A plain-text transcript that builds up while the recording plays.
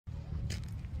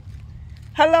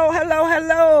Hello, hello,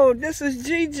 hello. This is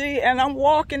Gigi and I'm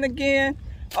walking again.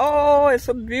 Oh, it's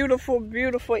a beautiful,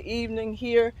 beautiful evening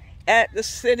here at the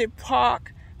city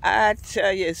park. I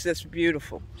tell you, it's just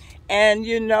beautiful. And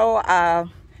I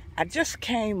just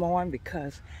came on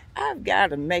because I've got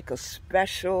to make a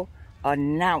special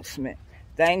announcement.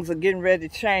 Things are getting ready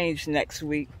to change next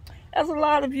week. As a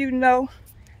lot of you know,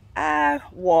 I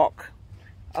walk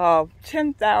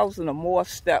 10,000 or more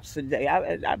steps a day.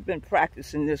 I've been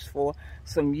practicing this for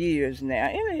some years now,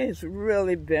 and it has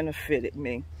really benefited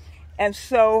me. And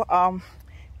so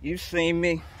you've seen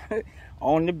me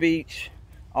on the beach,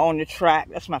 on the track.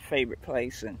 That's my favorite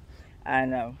place. And I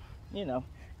know,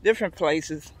 different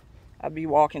places. I'll be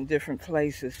walking different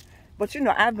places. But,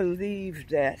 I believe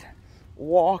that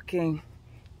walking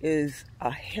is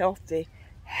a healthy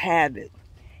habit.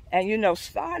 And,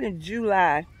 starting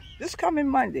July, this coming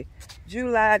Monday,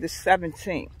 July the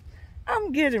 17th,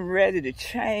 I'm getting ready to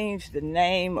change the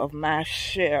name of my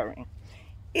sharing.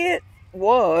 It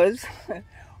was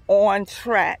on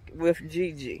track with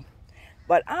Gigi,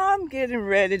 but I'm getting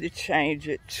ready to change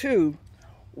it to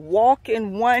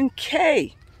walking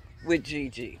 1K with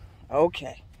Gigi.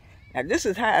 Okay, now this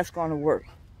is how it's going to work.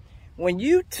 When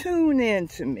you tune in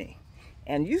to me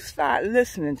and you start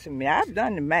listening to me, I've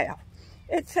done the math.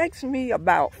 It takes me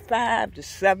about 5 to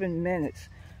 7 minutes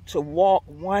to walk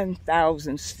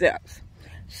 1,000 steps.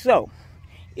 So,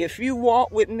 if you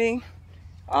walk with me,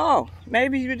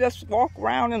 maybe you just walk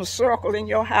around in a circle in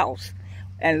your house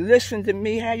and listen to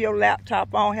me, have your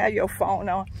laptop on, have your phone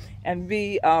on, and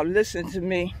be listening to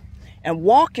me and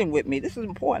walking with me. This is an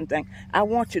important thing. I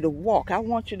want you to walk. I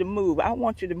want you to move. I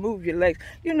want you to move your legs.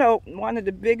 One of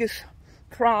the biggest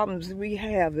problems we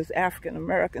have as African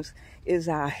Americans is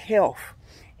our health.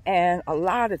 And a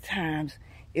lot of times,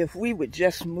 if we would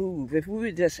just move, if we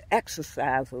would just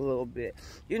exercise a little bit,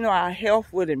 our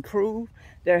health would improve.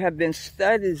 There have been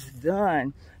studies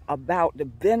done about the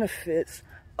benefits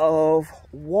of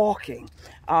walking.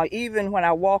 Even when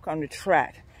I walk on the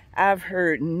track, I've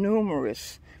heard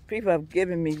numerous people have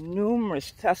given me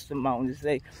numerous testimonies.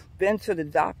 They've been to the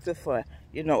doctor for,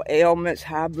 ailments,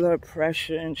 high blood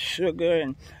pressure and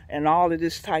sugar and all of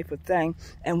this type of thing.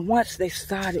 And once they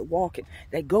started walking,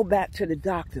 they go back to the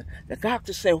doctor. The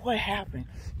doctor said, "What happened?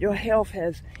 Your health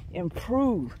has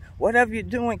improved. Whatever you're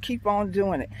doing, keep on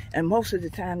doing it." And most of the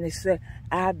time they say,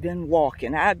 "I've been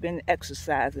walking, I've been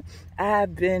exercising,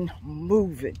 I've been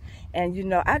moving."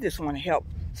 And I just want to help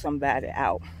somebody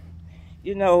out.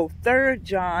 3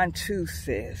 John 2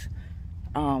 says,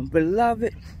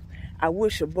 "Beloved, I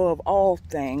wish above all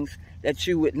things that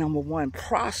you would, number one,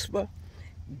 prosper,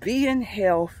 be in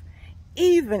health,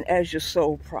 even as your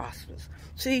soul prospers."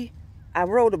 See, I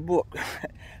wrote a book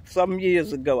some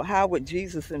years ago, How Would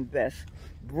Jesus Invest?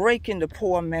 Breaking the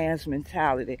Poor Man's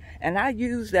Mentality. And I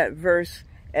use that verse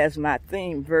as my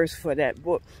theme verse for that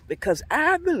book because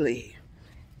I believe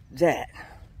that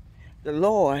the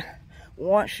Lord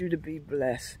wants you to be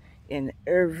blessed in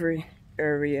every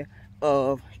area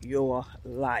of your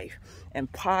life.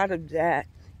 And part of that,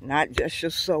 not just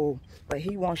your soul, but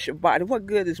he wants your body. What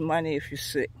good is money if you're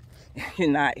sick, if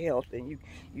you're not healthy, and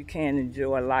you can't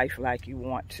enjoy life like you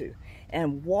want to?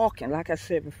 And walking, like I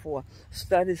said before,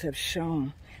 studies have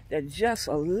shown that just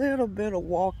a little bit of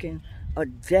walking a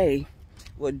day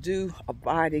will do a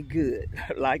body good,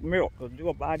 like milk will do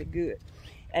a body good.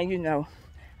 And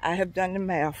I have done the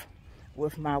math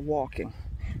with my walking.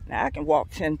 Now I can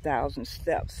walk 10,000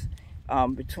 steps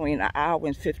between an hour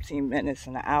and 15 minutes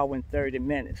and an hour and 30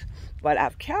 minutes. But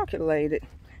I've calculated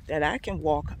that I can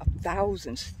walk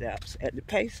 1,000 steps at the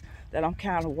pace that I'm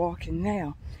kind of walking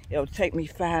now. It'll take me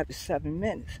 5 to 7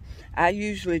 minutes. I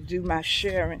usually do my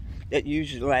sharing that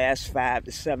usually lasts 5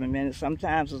 to 7 minutes.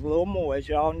 Sometimes it's a little more, as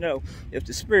y'all know, if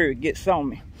the spirit gets on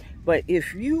me. But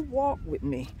if you walk with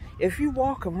me, if you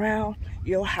walk around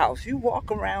your house, you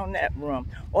walk around that room,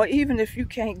 or even if you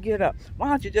can't get up, why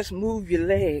don't you just move your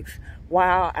legs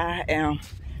while I am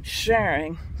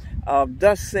sharing,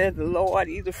 thus said the Lord,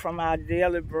 either from our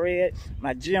daily bread,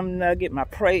 my gem nugget, my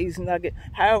praise nugget,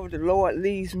 however the Lord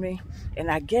leads me.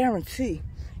 And I guarantee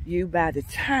you by the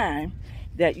time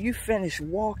that you finish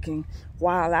walking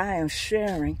while I am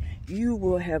sharing, you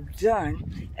will have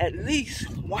done at least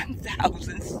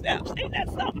 1,000 steps. Ain't that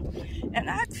something? And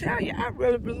I tell you, I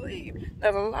really believe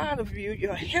that a lot of you,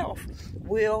 your health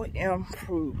will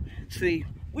improve. See,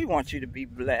 we want you to be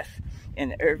blessed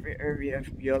in every area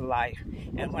of your life.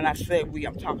 And when I say we,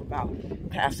 I'm talking about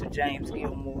Pastor James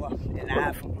Gilmore and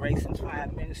I from Grace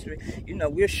Inspired Ministry.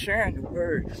 We're sharing the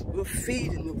word. We're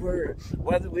feeding the word.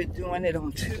 Whether we're doing it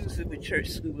on Tuesday with Church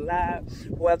School Live,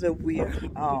 whether we're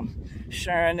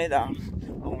sharing it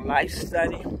on Life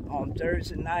Study on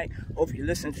Thursday night, or if you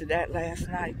listened to that last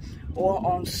night, or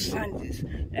on Sundays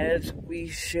as we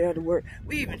share the word.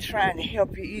 We even trying to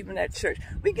help you even at church.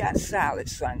 We got salad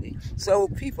Sunday, so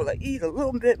people are eat a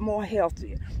little bit more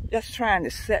healthier. Just trying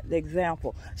to set the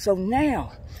example. So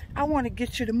now, I want to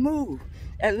get you to move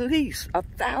at least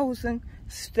 1,000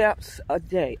 steps a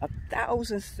day.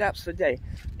 1,000 steps a day.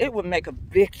 It would make a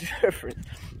big difference.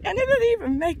 And it'll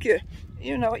even make you,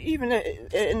 you know, even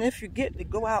and if you get to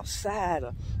go outside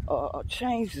or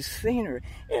change the scenery,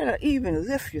 it'll even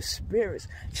lift your spirits,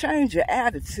 change your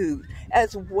attitude,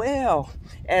 as well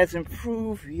as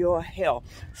improve your health.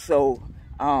 So,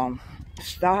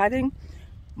 starting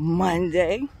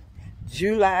Monday,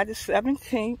 July the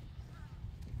 17th,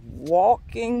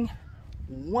 walking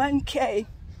 1K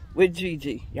with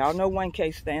Gigi. Y'all know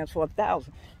 1K stands for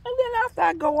 1,000. And then after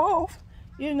I go off,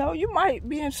 you know, you might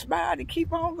be inspired to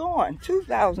keep on going.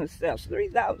 2,000 steps,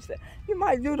 3,000 steps. You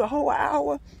might do the whole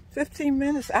hour, 15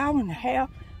 minutes, hour and a half,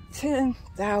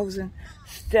 10,000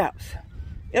 steps.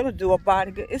 It'll do a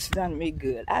body good. It's done me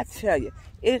good. I tell you,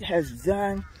 it has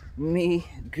done me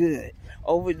good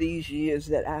over these years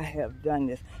that I have done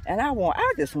this. And I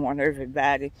just want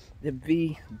everybody to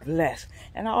be blessed.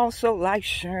 And I also like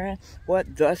sharing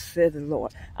what thus said the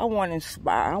Lord. I want to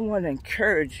inspire, I want to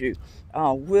encourage you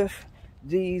with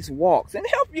these walks and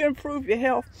help you improve your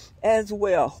health as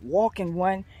well. Walking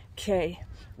 1K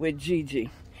with Gigi.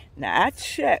 Now, I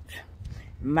checked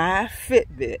my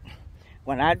Fitbit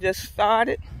when I just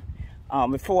started,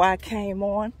 before I came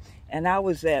on, and I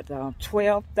was at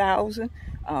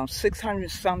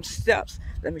 12,600 some steps.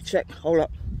 Let me check. Hold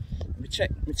up.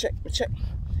 Let me check.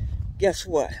 Guess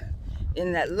what?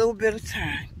 In that little bit of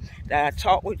time that I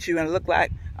talked with you and it looked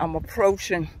like I'm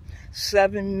approaching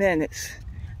 7 minutes,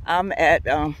 I'm at,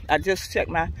 I just checked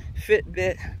my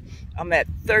Fitbit, I'm at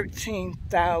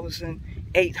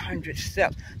 13,800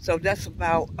 steps. So that's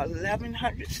about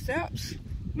 1,100 steps.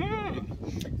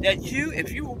 That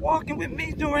if you were walking with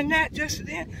me during that just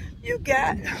then, you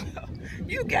got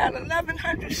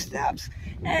 1,100 steps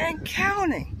and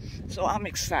counting. So I'm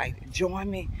excited.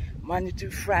 Join me Monday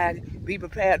through Friday. Be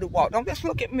prepared to walk. Don't just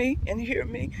look at me and hear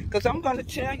me, because I'm going to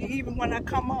tell you even when I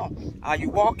come on. Are you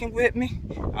walking with me?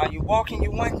 Are you walking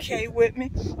your 1K with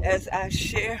me as I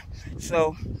share?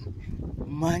 So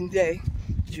Monday,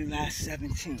 July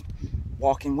 17th,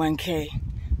 walking 1K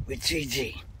with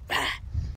Gigi. Bye.